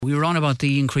We were on about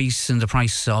the increase in the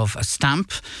price of a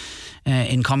stamp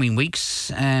in coming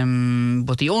weeks,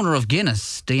 but the owner of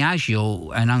Guinness,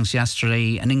 Diageo, announced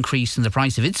yesterday an increase in the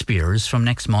price of its beers from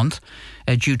next month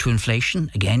due to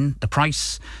inflation. Again, the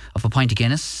price of a pint of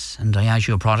Guinness and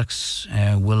Diageo products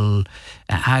will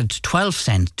add 12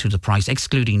 cents to the price,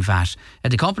 excluding VAT.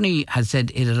 The company had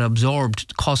said it had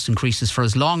absorbed cost increases for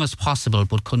as long as possible,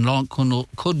 but could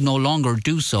no longer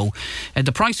do so.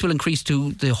 The price will increase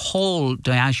to the whole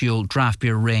Diageo draft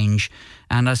beer range,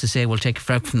 and as I say, will take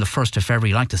effect from the 1st of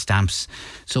February, like the stamps.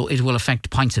 So it will affect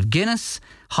pints of Guinness,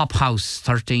 Hop House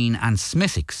 13 and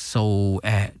Smithwick's. So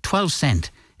 12 cent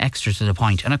extra to the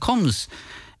pint. And it comes,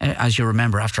 as you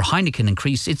remember, after Heineken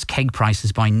increased its keg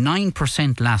prices by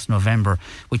 9% last November,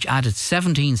 which added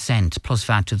 17 cent plus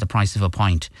VAT to the price of a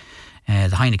pint. The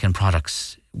Heineken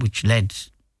products, which led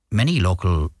many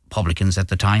local publicans at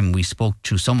the time, we spoke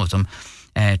to some of them,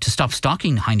 to stop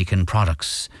stocking Heineken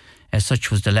products.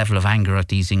 Such was the level of anger at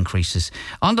these increases.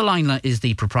 On the line is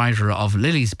the proprietor of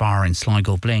Lily's Bar in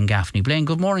Sligo, Blaine Gaffney. Blaine,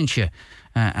 good morning to you,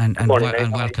 and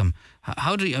welcome.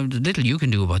 How do you, little you can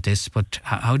do about this, but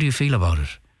how do you feel about it?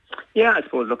 Yeah, I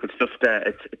suppose. Look, it's just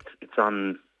it's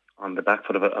on the back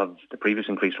foot of the previous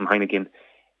increase from Heineken.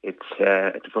 It's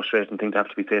a frustrating thing to have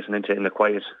to be facing into in a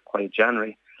quiet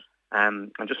January.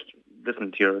 And just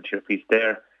listening to your piece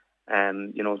there,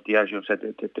 Diageo have said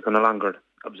that they can no longer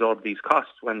absorb these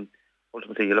costs when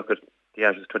ultimately you look at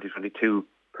Diageo's 2022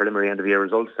 preliminary end of year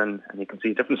results and you can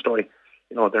see a different story.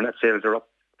 Their net sales are up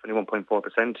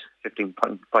 21.4%,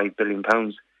 £15.5 billion.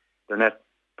 Their net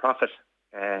profit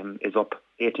is up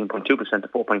 18.2% to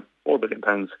 £4.4 billion,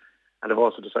 and they've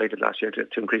also decided last year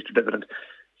to increase their dividend.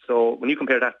 So when you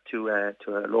compare that to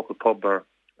a local pub or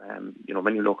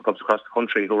many local pubs across the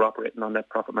country who are operating on net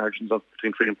profit margins of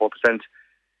between 3 and 4%,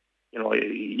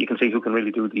 you can see who can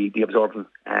really do the absorbing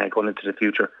going into the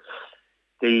future.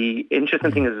 The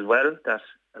interesting thing is as well that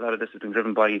a lot of this has been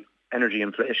driven by energy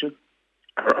inflation,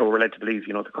 or we're led to believe,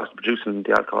 the cost of producing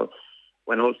the alcohol,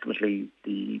 when ultimately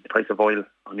the price of oil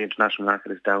on the international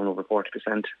market is down over 40%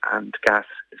 and gas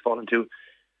is falling too.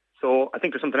 So I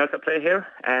think there's something else at play here.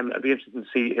 It'll be interesting to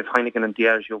see if Heineken and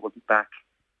Diageo will be back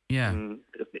in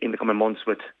the coming months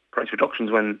with price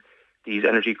reductions when these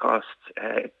energy costs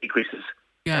decreases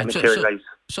materialise.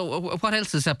 So what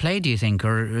else is at play, do you think?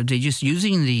 Or are they just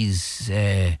using these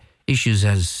issues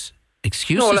as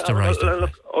excuses to rise?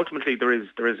 Look, ultimately there is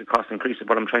a cost increase.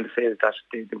 What I'm trying to say is that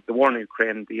the war in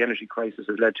Ukraine, the energy crisis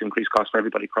has led to increased costs for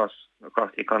everybody across the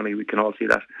economy. We can all see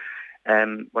that.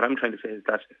 What I'm trying to say is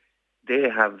that they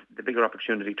have the bigger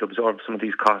opportunity to absorb some of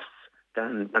these costs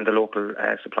than the local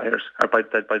suppliers, or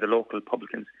by the local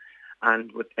publicans.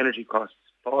 And with energy costs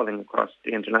falling across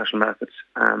the international markets,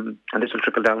 and this will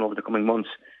trickle down over the coming months,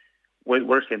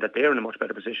 we're saying that they're in a much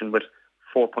better position with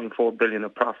 4.4 billion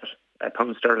of profit,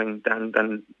 pound sterling,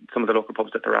 than some of the local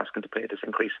pubs that they're asking to pay this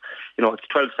increase. It's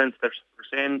 12 cents they're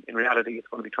saying. In reality, it's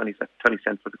going to be 20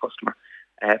 cents for the customer,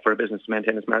 for a business to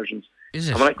maintain its margins. Is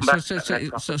it?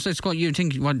 So it's going, you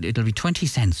think it'll be 20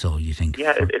 cents, so you think?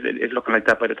 Yeah, it's looking like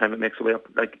that by the time it makes its way up.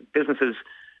 Like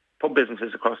pub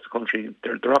businesses across the country,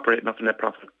 they're operating off a net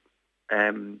profit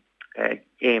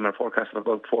aim or forecast of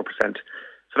about 4%.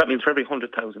 So that means for every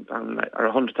 £100,000 or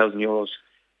 €100,000,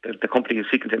 the company is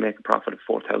seeking to make a profit of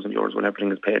 €4,000 when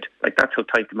everything is paid. Like, that's how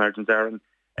tight the margins are, and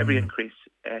every increase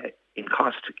in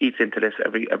cost eats into this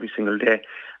every single day.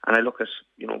 And I look at,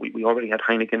 we already had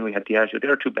Heineken, we had Diageo.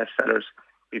 They're two best sellers.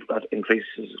 We've got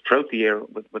increases throughout the year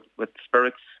with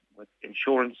spirits, with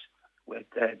insurance, with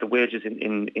the wages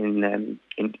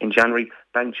in January,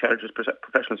 bank charges,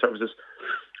 professional services.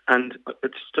 And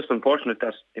it's just unfortunate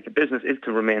that if a business is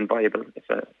to remain viable, if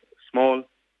a small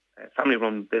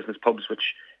family-run business, pubs,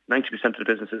 which 90% of the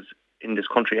businesses in this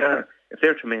country are, if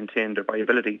they're to maintain their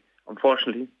viability,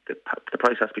 unfortunately, the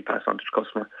price has to be passed on to the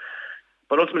customer.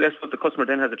 But ultimately, I suppose the customer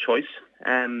then has a choice.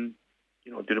 Do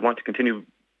they want to continue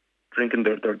drinking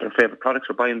their favourite products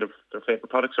or buying their favourite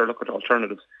products, or look at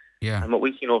alternatives? Yeah. And what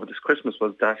we've seen over this Christmas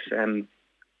was that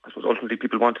I suppose ultimately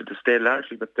people wanted to stay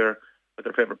largely with their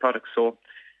favourite products. So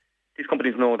these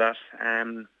companies know that,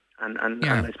 and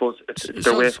I suppose it's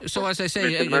their way. So as I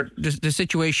say, the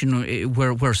situation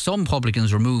where some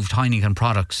publicans removed Heineken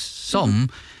products, some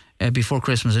before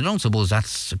Christmas, I don't suppose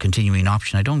that's a continuing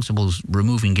option. I don't suppose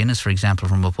removing Guinness, for example,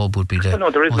 from a pub would be the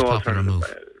most popular move.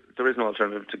 There is no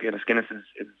alternative to Guinness. Guinness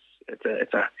is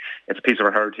a piece of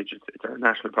our heritage. It's our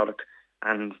national product,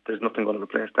 and there's nothing going to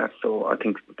replace that. So I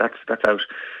think that's out.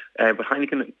 But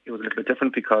Heineken, it was a little bit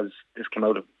different because this came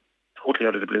totally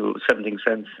out of the blue. It was 17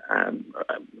 cents,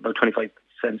 about 25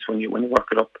 cents when you work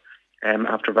it up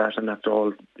after VAT and after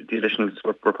all the additionals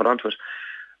were put onto it.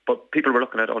 But people were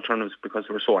looking at alternatives because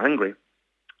they were so angry.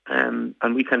 And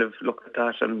we kind of looked at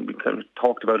that and we kind of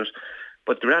talked about it.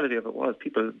 But the reality of it was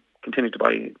people continued to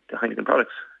buy the Heineken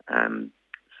products.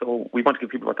 So we want to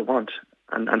give people what they want.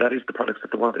 And that is the products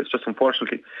that they want. It's just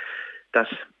unfortunately that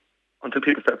until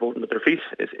people start voting with their feet,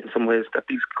 is in some ways that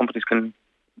these companies can,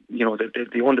 they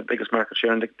own the biggest market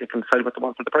share and they can decide what they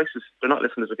want from the prices. They're not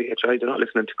listening to the VHI, they're not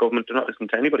listening to government, they're not listening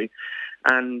to anybody.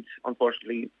 And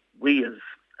unfortunately, we as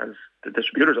the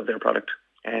distributors of their product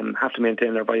have to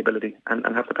maintain their viability and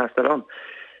have to pass that on.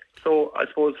 So I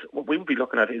suppose what we would be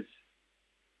looking at is,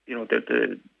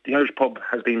 the Irish pub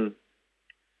has been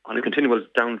on a continual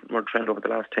downward trend over the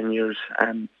last 10 years,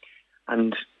 and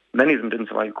many of them didn't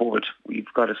survive COVID.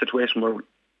 We've got a situation where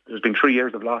there's been 3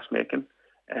 years of loss making,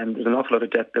 and there's an awful lot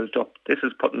of debt built up. This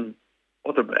is putting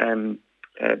other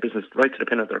business right to the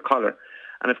pin of their collar.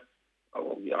 And I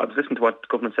was listening to what the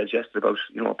government said yesterday about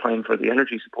applying for the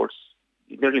energy supports.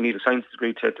 You nearly need a science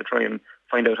degree to try and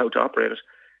find out how to operate it.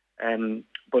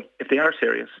 But if they are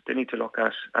serious, they need to look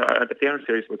at if they are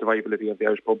serious about the viability of the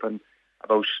Irish pub and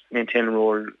about maintaining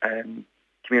rural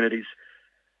communities,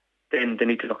 then they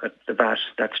need to look at the VAT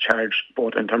that's charged,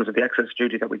 both in terms of the excess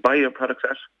duty that we buy our products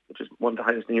at, which is one of the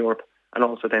highest in Europe, and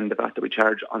also then the VAT that we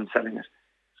charge on selling it.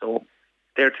 So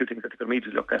there are two things that they're going to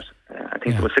need to look at. I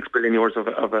think there was €6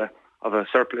 billion of a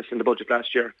surplus in the budget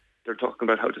last year. They're talking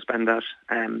about how to spend that.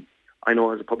 I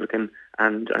know as a publican,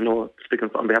 and I know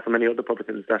speaking on behalf of many other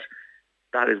publicans,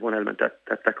 that is one element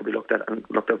that could be looked at and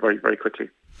looked at very, very quickly.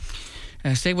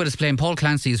 Stay with us, Blaine. Paul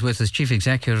Clancy is with us, Chief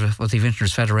Executive of the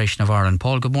Vintners Federation of Ireland.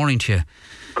 Paul, good morning to you.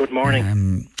 Good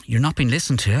morning. You're not being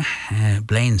listened to,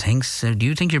 Blaine thinks. Do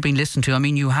you think you're being listened to? I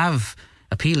mean, you have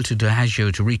appealed to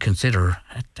Diageo to reconsider.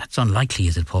 That's unlikely,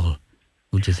 is it, Paul?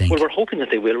 Would you think? Well, we're hoping that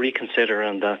they will reconsider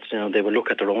and that they will look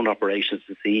at their own operations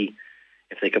to see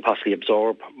if they could possibly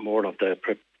absorb more of the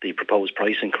proposed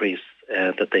price increase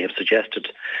that they have suggested.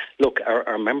 Look,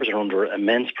 our members are under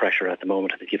immense pressure at the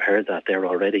moment. I think you've heard that there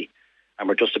already. And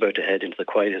we're just about to head into the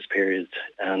quietest period,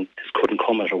 and this couldn't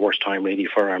come at a worse time really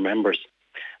for our members.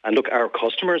 And look, our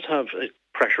customers have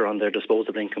pressure on their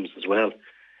disposable incomes as well.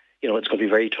 It's going to be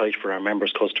very tight for our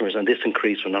members' customers, and this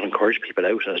increase will not encourage people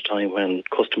out at a time when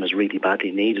customers really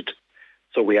badly need it.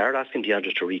 So we are asking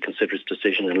Diageo to reconsider its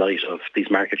decision in light of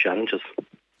these market challenges.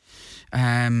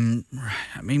 Blaine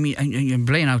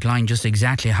outlined just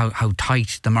exactly how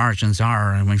tight the margins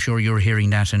are, and I'm sure you're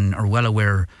hearing that and are well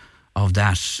aware of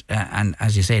that. And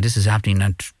as you say, this is happening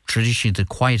at traditionally the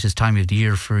quietest time of the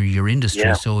year for your industry.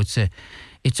 Yeah. So it's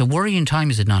a worrying time,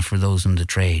 is it not, for those in the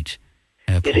trade?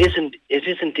 It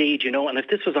is indeed, and if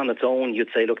this was on its own,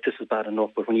 you'd say, look, this is bad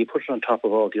enough. But when you put it on top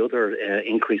of all the other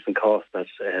increase in costs that,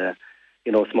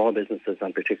 small businesses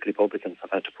and particularly publicans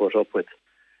have had to put up with,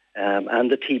 and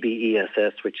the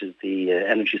TBESS, which is the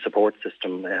energy support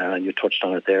system, you touched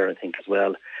on it there, I think, as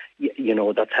well.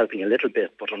 That's helping a little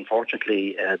bit, but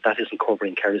unfortunately, that isn't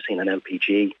covering kerosene and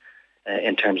LPG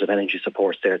in terms of energy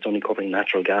supports there. It's only covering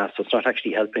natural gas, so it's not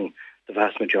actually helping the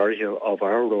vast majority of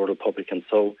our rural publicans.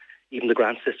 So even the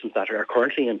grant systems that are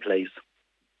currently in place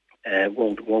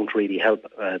won't really help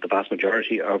the vast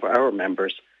majority of our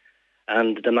members.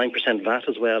 And the 9% VAT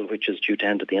as well, which is due to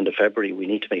end at the end of February, we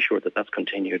need to make sure that that's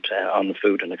continued on the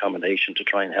food and accommodation to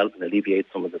try and help and alleviate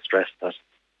some of the stress that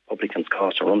publicans'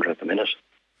 costs are under at the minute.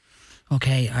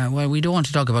 Okay, well, we don't want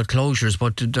to talk about closures,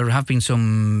 but there have been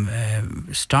some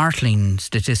startling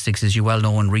statistics, as you well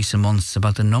know, in recent months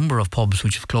about the number of pubs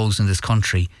which have closed in this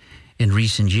country in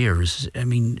recent years. I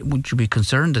mean, would you be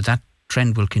concerned that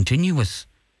trend will continue with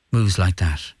moves like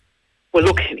that? Well,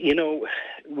 look,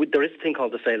 there is a thing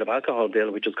called the Sale of Alcohol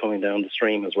Bill, which is coming down the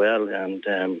stream as well, and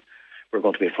we're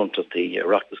going to be in front of the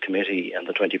Oireachtas Committee on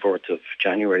the 24th of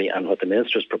January, and what the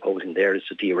Minister is proposing there is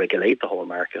to deregulate the whole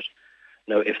market.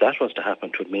 Now, if that was to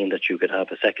happen, it would mean that you could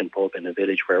have a second pub in a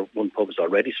village where one pub is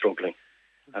already struggling.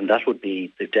 And that would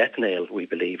be the death nail, we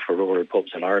believe, for rural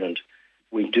pubs in Ireland.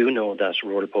 We do know that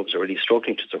rural pubs are really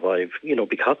struggling to survive,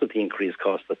 because of the increased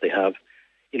costs that they have.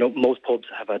 Most pubs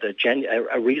have had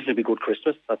a reasonably good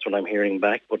Christmas. That's what I'm hearing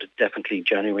back. But definitely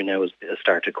January now has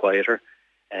started quieter.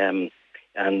 We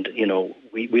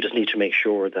just need to make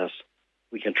sure that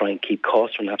we can try and keep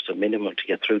costs to an absolute minimum to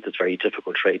get through this very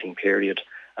difficult trading period.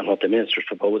 And what the Minister's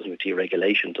proposing with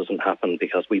deregulation doesn't happen,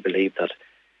 because we believe that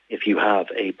if you have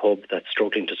a pub that's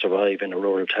struggling to survive in a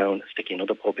rural town, sticking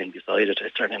another pub in beside it,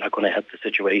 it's certainly not going to help the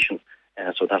situation.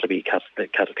 So that'll be a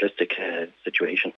cataclysmic situation.